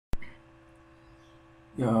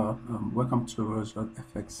Yeah, welcome to Rosal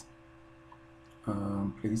FX.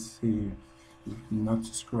 Please, if you've not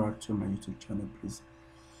subscribed to my YouTube channel, please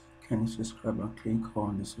can you subscribe and click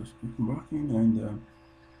on the subscription button, and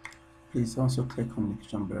please also click on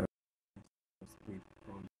the notification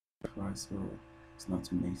bell so it's not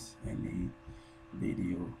to miss any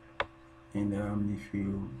video. And if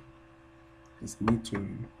you just need to,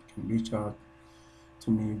 you can reach out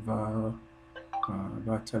to me via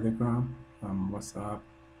Telegram, WhatsApp,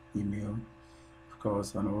 email, of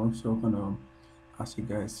course, and I'm also gonna ask you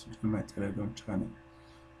guys to join my Telegram channel.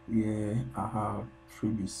 Yeah, I have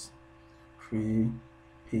freebies, free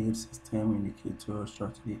paid system indicator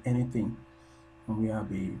strategy, anything, and we will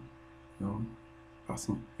be,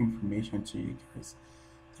 passing information to you guys.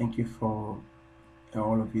 Thank you for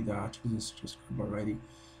all of you that actually subscribe already.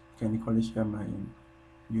 Can you kindly share my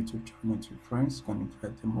YouTube channel to friends? Can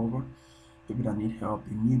invite them over? People that need help,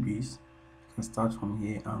 the newbies, you can start from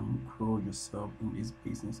here and grow yourself in this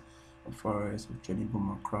business of forex, of trading boom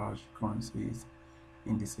and crash, currencies,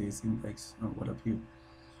 indices, index, and what have you.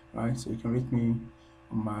 Right, so you can reach me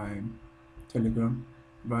on my Telegram,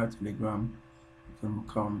 via Telegram. You can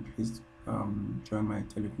come, please join my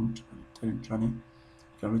Telegram channel.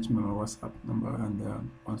 You can reach me on my WhatsApp number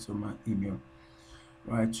and also my email.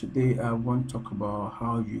 Right, today I want to talk about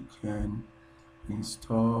how you can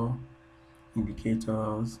install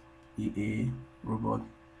indicators, EA, robot,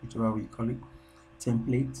 whichever we call it,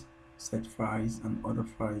 template, set files, and other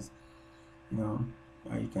files. You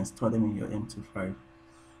can store them in your MT5.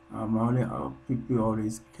 People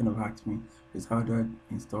always kind of ask me, is how do I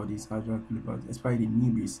install this, how do I click about, especially the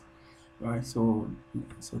newbies, right? So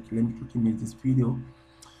okay, let me quickly make this video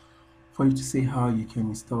for you to see how you can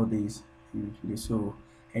install this in the video. So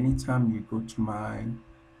anytime you go to my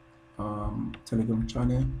Telegram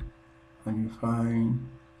channel and you find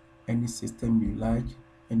any system you like,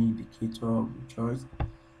 any indicator of your choice,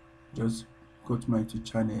 just go to my YouTube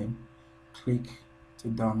channel, click to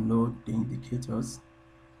download the indicators.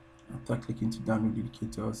 After clicking to download the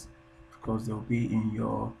indicators, of course they'll be in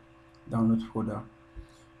your download folder,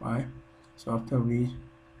 right? So after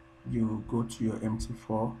you go to your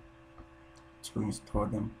MT4 to install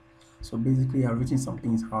them. So basically I've written some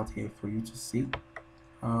things out here for you to see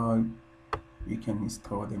how you can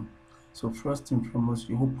install them. So first and foremost,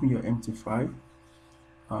 you open your MT5.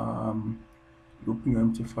 You open your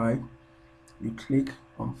MT5, you click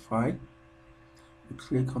on file, you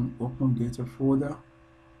click on open data folder,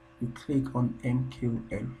 you click on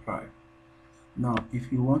MQL5. Now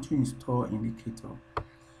if you want to install indicator,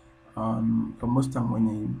 for most time when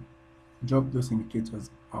I drop those indicators,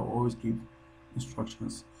 I'll always give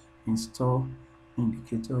instructions: install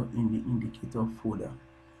indicator in the indicator folder.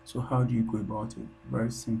 So how do you go about it?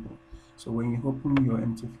 Very simple. So when you open your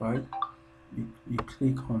MT5, you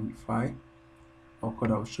click on file. Of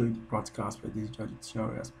course, I'll show you the practical aspect. This is just the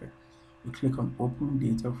theory aspect. You click on open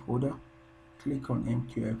data folder, click on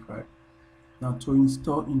MQL5. Now to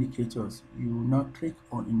install indicators, you now click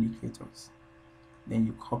on indicators. Then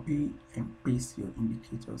you copy and paste your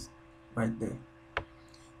indicators right there.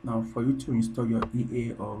 Now for you to install your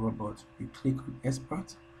EA or robot, you click on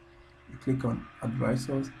expert, you click on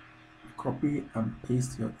advisors, you copy and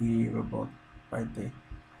paste your EA robot right there.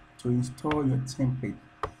 To install your template,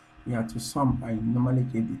 to some I normally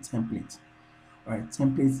give the template. Right,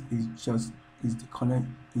 templates is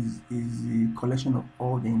the collection of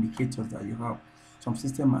all the indicators that you have. Some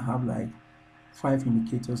system might have like 5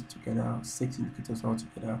 indicators together, 6 indicators all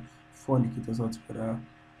together, 4 indicators all together,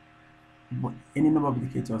 but any number of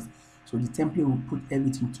indicators. So the template will put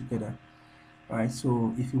everything together. Right,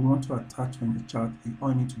 so if you want to attach on the chart, all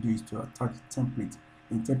you need to do is to attach the template.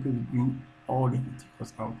 The template will bring all the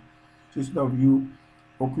indicators out. So instead of you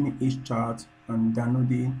opening each chart and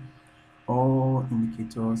downloading all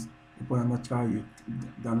indicators, you put another chart, you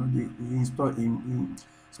download it, you install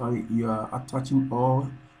you are attaching all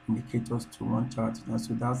indicators to one chart, and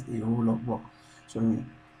so that's a whole lot of work. So you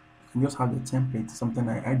can just have the template, something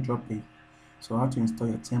I dropped it. So how to install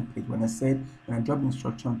your template? When I drop the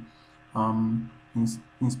instruction,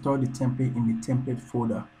 install the template in the template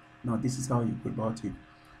folder. Now this is how you go about it.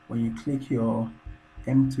 When you click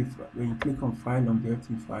when you click on file on the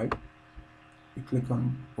MT5, you click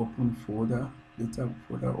on open folder, data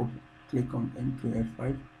folder, click on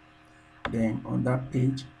MQL5. Then on that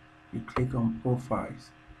page, you click on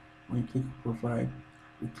profiles. When you click on profile,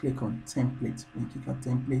 you click on template. When you click on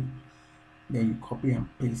template, then you copy and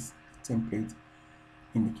paste the template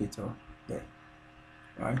indicator there.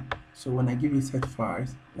 Right, so when I give you set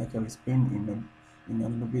files, like I will explain in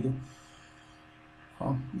another video,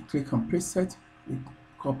 you click on preset, you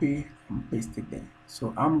copy and paste it there.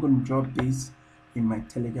 So I'm going to drop this in my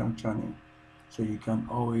Telegram channel, so you can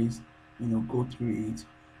always go through it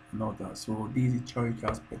and all that. So this is the theoretical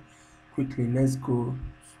aspect. Quickly, let's go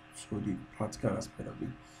to the practical aspect of it.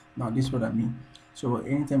 Now this is what I mean. So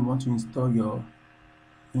anytime you want to install your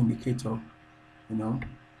indicator,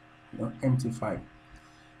 MT5.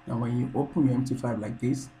 Now when you open your MT5 like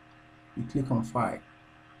this, you click on file.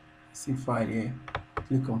 See file here,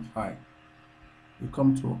 click on file. You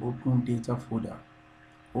come to open data folder.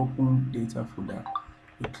 Open data folder.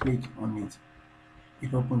 You click on it.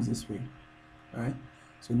 It opens this way, right?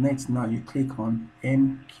 So next, now you click on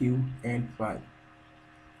MQL5.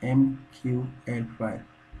 MQL5.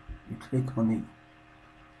 You click on it,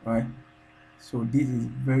 right? So this is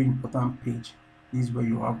very important page. This is where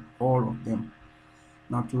you have all of them.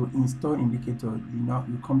 Now to install indicator,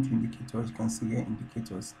 you come to indicators. You can see here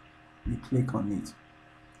indicators. You click on it.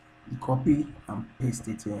 You copy and paste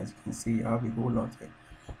it here. As you can see, I have a whole lot here.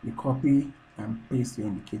 You copy and paste your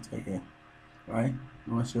indicator here, right?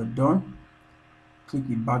 Once you're done, click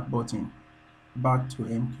the back button, back to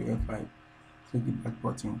MQL5. Click the back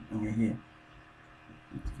button and you're here.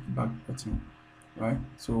 You click the back button, right?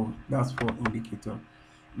 So that's for indicator.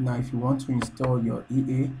 Now if you want to install your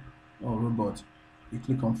EA or robot, you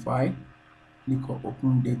click on file, click on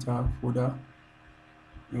open data folder.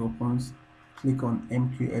 It opens. Click on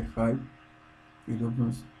MQL5. It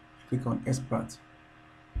opens. Click on expert.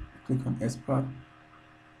 Click on expert.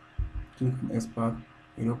 Click on expert.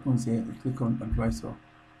 It opens here. You click on advisor.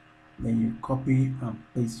 Then you copy and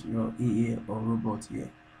paste your EA or robot here,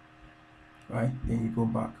 right? Then you go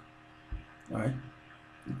back, right?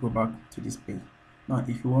 You go back to this page. Now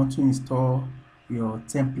if you want to install your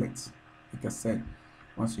templates, like I said,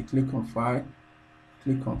 once you click on file,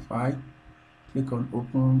 click on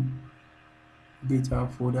open data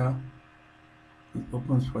folder. It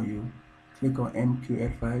opens for you. Click on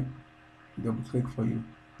MQL5, double click for you.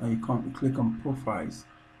 Now you click on profiles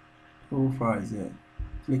here.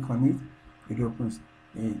 Click on it. It opens.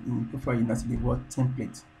 In profile you see the word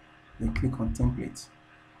template. Then click on template.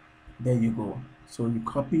 There you go. So you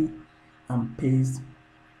copy and paste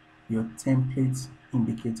your template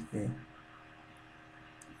indicator here.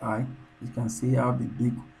 Alright, you can see I have the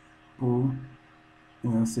big pull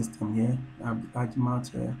system here. I have the large mount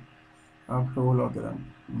here. I have a whole lot that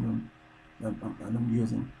I'm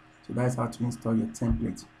using. So that's how to install your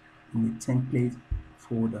template in the template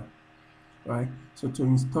folder, right? So to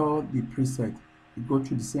install the preset, you go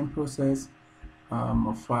through the same process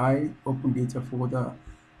of file, open data folder,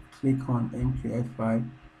 click on MQL5,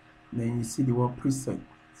 then you see the word preset.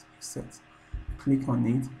 Click on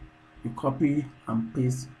it, you copy and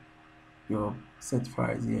paste your set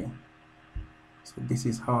files here. So this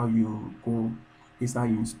is how you go. This is how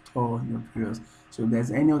you install your videos. So if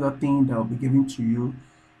there's any other thing that will be given to you,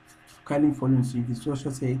 kindly follow instructions. If it's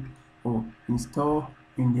just say, oh, install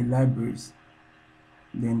in the libraries,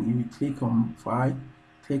 then you click on file,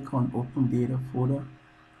 click on open data folder,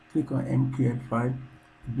 click on MQL5,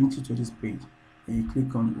 it brings you to this page, and you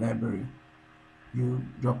click on library. You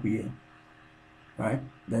drop here, right?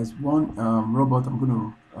 There's one robot I'm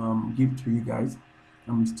going to give to you guys.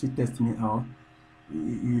 I'm still testing it out. I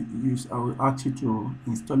will ask you to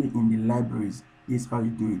install it in the libraries. This is how you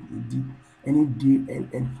do it. Any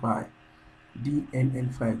DLL file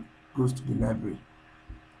goes to the library.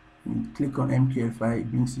 You click on MQL5,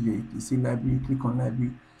 it brings you see library. Click on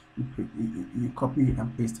library, you copy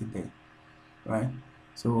and paste it there, right?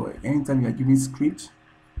 So anytime you are giving script,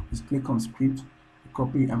 just click on script, you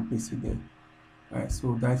copy and paste it there, right?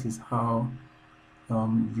 So that is how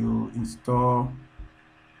you install.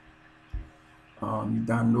 You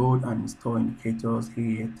download and install indicators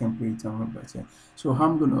here, templates and robots. So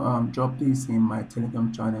I'm going to drop this in my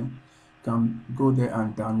Telegram channel. You can go there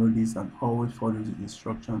and download this and always follow the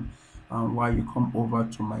instruction while you come over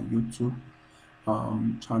to my YouTube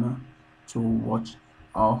channel to watch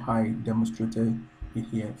how I demonstrated it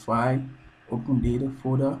here. File, open data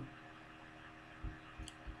folder,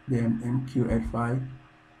 then MQL5.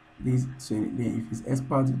 This, so if it's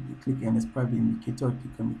expert, you click on expert indicator,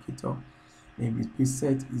 click on indicator. If it's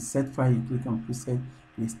preset, it's set file, you click on preset.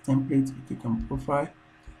 If it's template, you click on profile,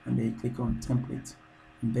 and then you click on template,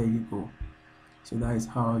 and there you go. So that is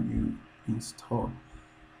how you install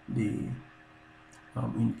the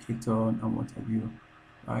indicator and what have you,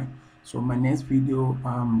 right? So my next video,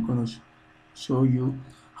 I'm going to show you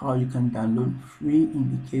how you can download free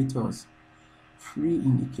indicators from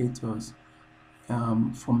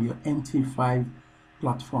your MT5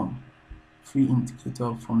 platform. Free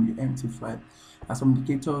indicator from your MT5. There are some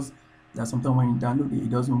indicators that sometimes when you download it, it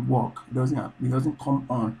doesn't work, it doesn't come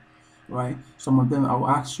on, right? Some of them I will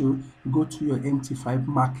ask you, go to your MT5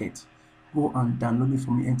 market, go and download it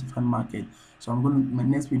from your MT5 market. So I'm going to, my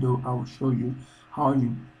next video I will show you how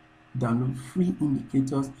you download free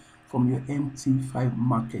indicators from your MT5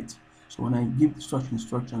 market. So when I give such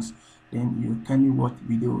instructions, then you kindly watch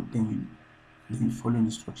the video, then you follow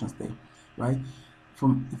instructions there, right?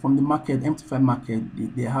 From the market, MT5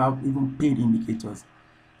 market, they have even paid indicators.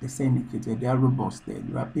 They say indicator, there are robots there,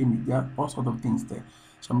 there are paid, there are all sorts of things there.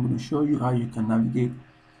 So I'm going to show you how you can navigate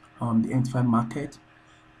the MT5 market,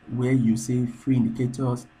 where you see free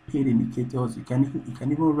indicators, paid indicators. You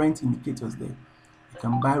can even rent indicators there. You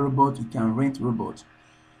can buy robots, you can rent robots,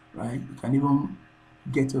 right? You can even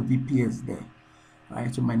get your VPS there,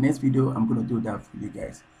 right? So my next video, I'm going to do that for you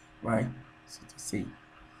guys, right? So to see.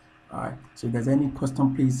 Alright, so if there's any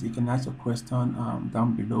question, please you can ask your question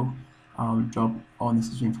down below. I'll drop all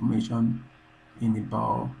necessary information in the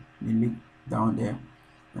bar, the link down there,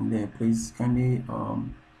 and there please kindly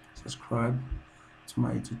subscribe to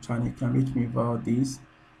my YouTube channel. You can reach me via this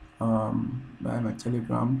by my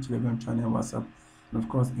telegram channel, WhatsApp, and of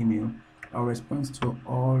course email. I'll respond to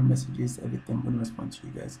all messages, everything. I'm going to respond to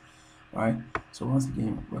you guys. Alright, so once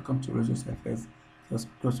again, welcome to Resource FS. Just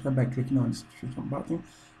subscribe by clicking on the subscription button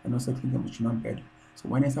and also click on the notification bell. So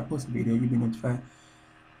when I post a video, you'll be notified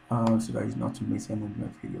so that it's not to miss any of my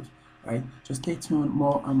videos. Right, just stay tuned,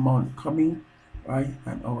 more and more coming, right,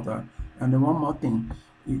 and all that. And then one more thing,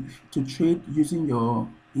 if to trade using your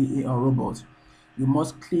EA or robot, you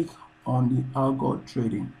must click on the algo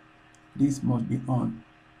trading. This must be on.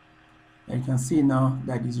 And you can see now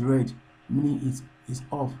that it's red, meaning it's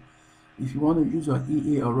off. If you want to use your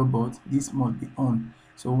EA or robot, this must be on.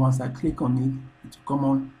 So once I click on it, it will come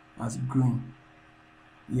on as green.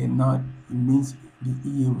 Yeah, now it means the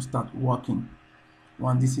EA will start working.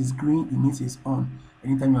 Once this is green, it means it's on.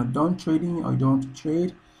 Anytime you're done trading or you don't want to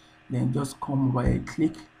trade, then just come over and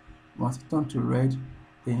click. Once it turns to red,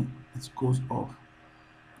 then it goes off.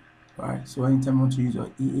 Alright, so anytime you want to use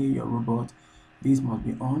your EA, your robot, this must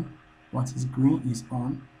be on. Once it's green, it's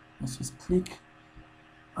on. Once you click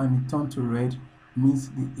and it turns to red, means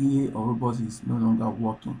the EA or robot is no longer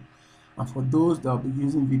working. And for those that will be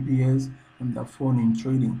using VPS on their phone in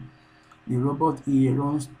trading, the robot EA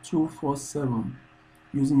runs 24/7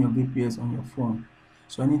 using your VPS on your phone.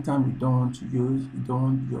 So anytime you don't want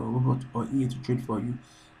your robot or EA to trade for you,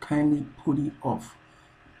 kindly put it off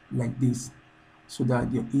like this, so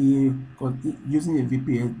that your EA, because using a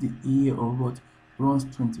VPS, the EA or robot runs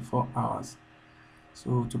 24 hours.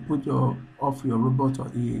 So to put off your robot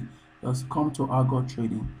or EA, just come to algo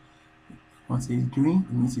trading. Once it's green,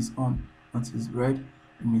 it means it's on. Once it's red,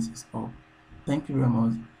 it means it's off. Thank you very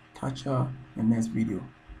much. Catch you in the next video.